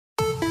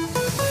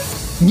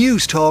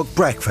Newstalk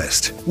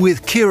Breakfast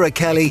with Ciara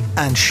Kelly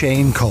and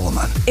Shane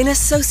Coleman. In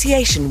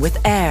association with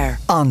AIR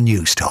On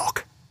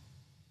Newstalk.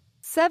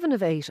 7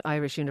 of 8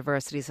 Irish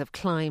universities have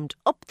climbed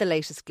up the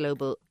latest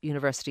global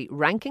university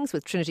rankings,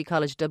 with Trinity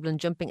College Dublin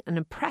jumping an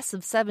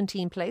impressive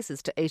 17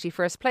 places to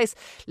 81st place.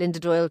 Linda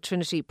Doyle,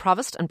 Trinity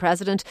Provost and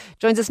President,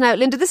 joins us now.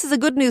 Linda, this is a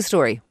good news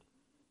story.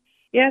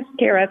 Yes,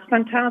 Ciara, it's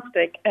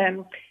fantastic.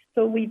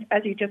 So we've,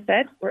 as you just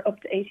said, we're up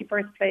to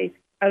 81st place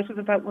out of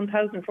about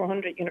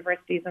 1,400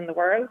 universities in the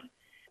world.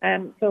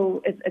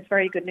 So it's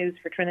very good news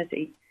for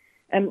Trinity.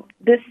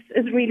 This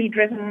is really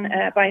driven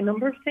by a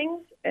number of things.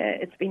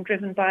 It's been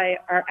driven by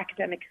our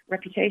academic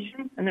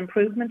reputation and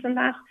improvement in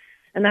that.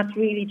 And that's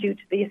really due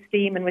to the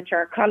esteem in which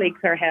our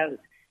colleagues are held.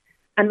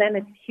 And then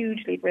it's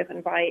hugely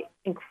driven by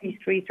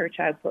increased research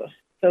output.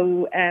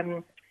 So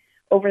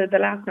over the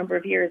last number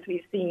of years,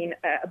 we've seen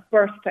a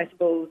burst, I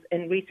suppose,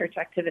 in research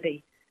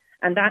activity.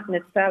 And that in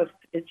itself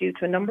is due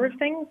to a number of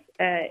things.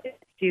 It's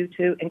due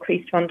to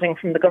increased funding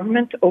from the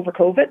government over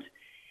COVID.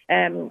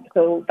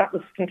 So that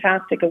was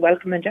fantastic, a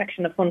welcome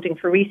injection of funding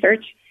for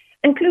research,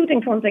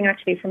 including funding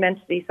actually from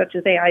entities such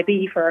as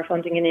AIB for our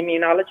funding in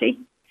immunology.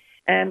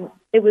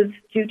 It was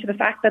due to the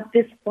fact that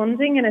this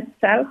funding in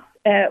itself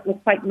was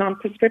quite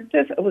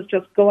non-prescriptive. It was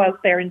just go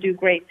out there and do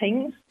great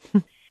things.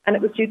 And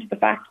it was due to the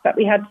fact that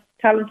we had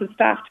talented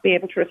staff to be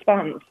able to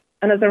respond.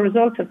 And as a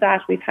result of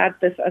that, we've had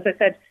this, as I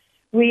said,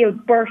 real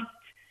burst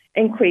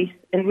increase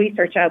in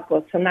research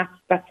outputs, and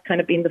that's kind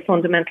of been the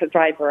fundamental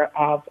driver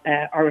of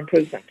our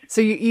improvement.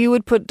 So you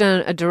would put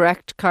down a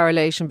direct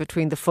correlation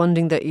between the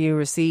funding that you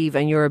receive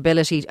and your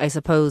ability, I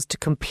suppose, to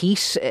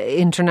compete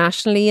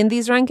internationally in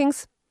these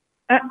rankings?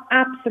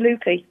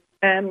 Absolutely.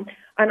 And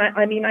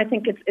I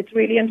think it's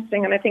really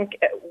interesting, and I think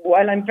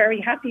while I'm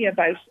very happy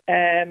about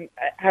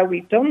how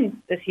we've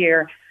done this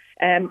year,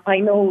 I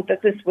know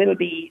that this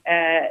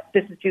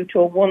is due to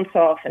a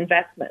once-off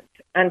investment.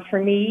 And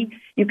for me,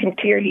 you can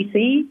clearly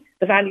see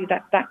the value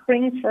that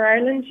brings for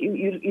Ireland.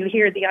 You'll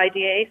hear the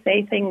IDA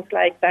say things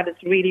like that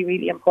it's really,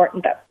 really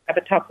important that we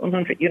have a top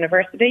 100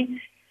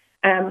 university.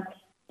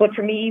 But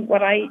for me,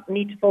 what I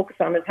need to focus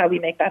on is how we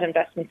make that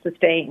investment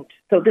sustained.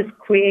 So this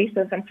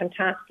creative and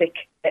fantastic,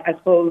 I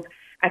suppose,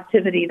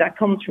 activity that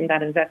comes from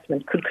that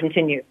investment could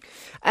continue.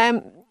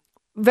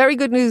 Very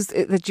good news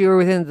that you're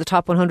within the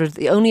top 100,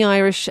 the only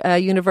Irish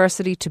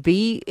university to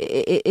be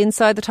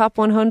inside the top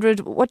 100.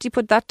 What do you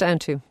put that down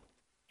to?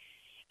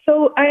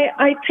 So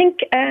I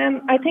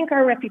think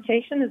our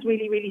reputation is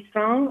really, really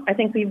strong. I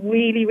think we've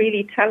really,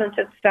 really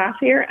talented staff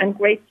here and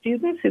great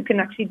students who can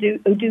actually do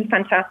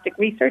fantastic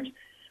research.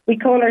 We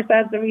call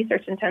ourselves a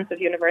research-intensive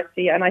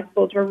university, and I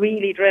suppose we're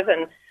really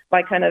driven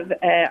by kind of,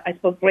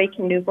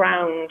 breaking new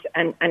ground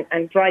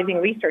and driving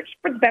research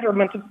for the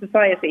betterment of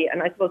society.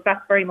 And I suppose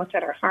that's very much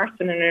at our heart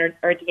and in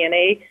our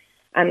DNA.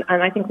 And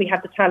I think we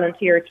have the talent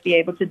here to be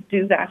able to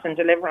do that and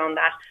deliver on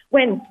that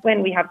when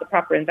we have the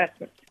proper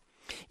investment.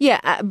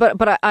 Yeah,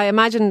 but I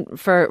imagine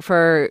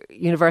for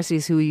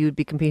universities who you'd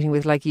be competing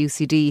with, like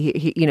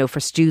UCD, for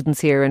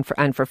students here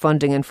and for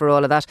funding and for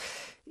all of that,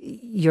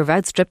 you've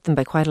outstripped them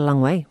by quite a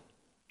long way.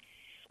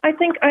 I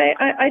think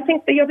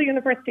the other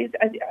universities,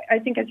 I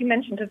think as you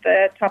mentioned at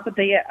the top of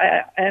the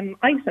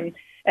item,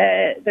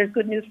 there's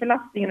good news for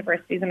lots of the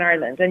universities in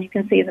Ireland, and you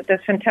can see that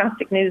there's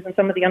fantastic news in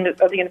some of the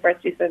other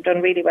universities that have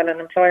done really well in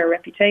employer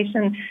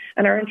reputation,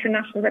 and our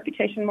international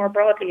reputation more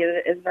broadly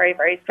is very,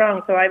 very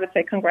strong. So I would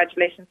say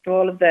congratulations to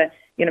all of the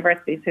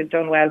universities who've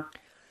done well.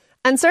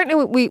 And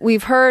certainly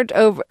we've heard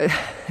over, this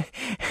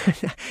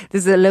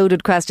is a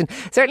loaded question.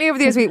 Certainly over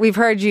the years we've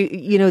heard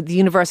the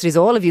universities,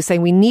 all of you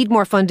saying we need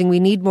more funding.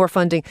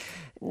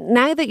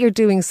 Now that you're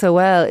doing so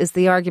well, is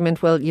the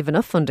argument, well, you've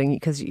enough funding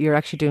because you're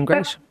actually doing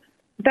great?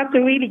 That's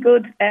a really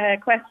good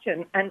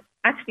question. And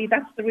actually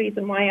that's the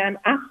reason why I'm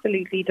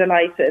absolutely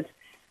delighted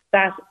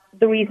that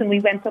the reason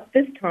we went up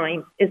this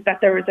time is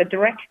that there is a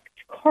direct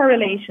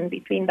correlation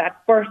between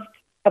that burst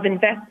of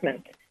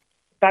investment,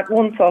 that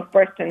once-off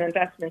burst in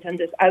investment and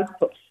this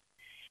output.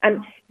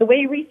 And the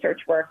way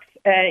research works,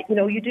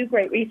 you do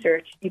great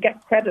research, you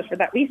get credit for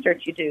that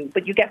research you do,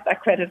 but you get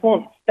that credit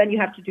once, then you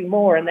have to do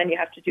more, and then you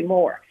have to do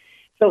more.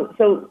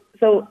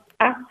 So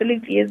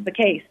absolutely is the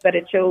case that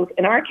it shows,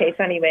 in our case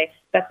anyway,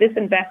 that this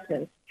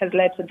investment has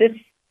led to this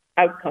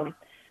outcome.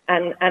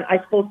 And I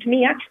suppose to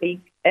me, actually,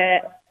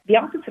 the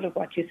opposite of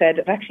what you said,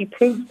 it actually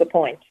proves the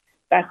point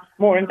that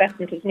more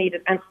investment is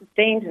needed and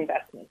sustained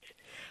investment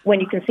when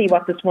you can see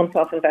what this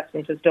once-off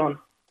investment has done.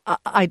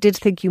 I did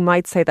think you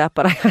might say that,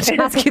 but I had to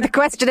ask you the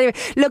question anyway.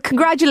 Look,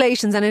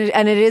 congratulations, and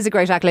it is a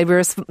great accolade.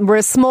 We're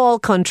a small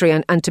country,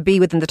 and to be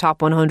within the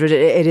top 100,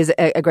 it is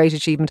a great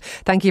achievement.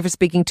 Thank you for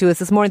speaking to us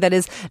this morning. That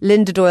is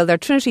Linda Doyle, their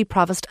Trinity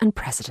Provost and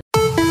President.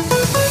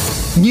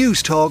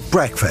 Newstalk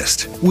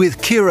Breakfast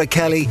with Ciara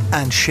Kelly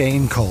and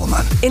Shane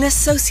Coleman. In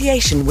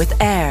association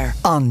with AIR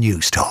On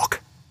Newstalk.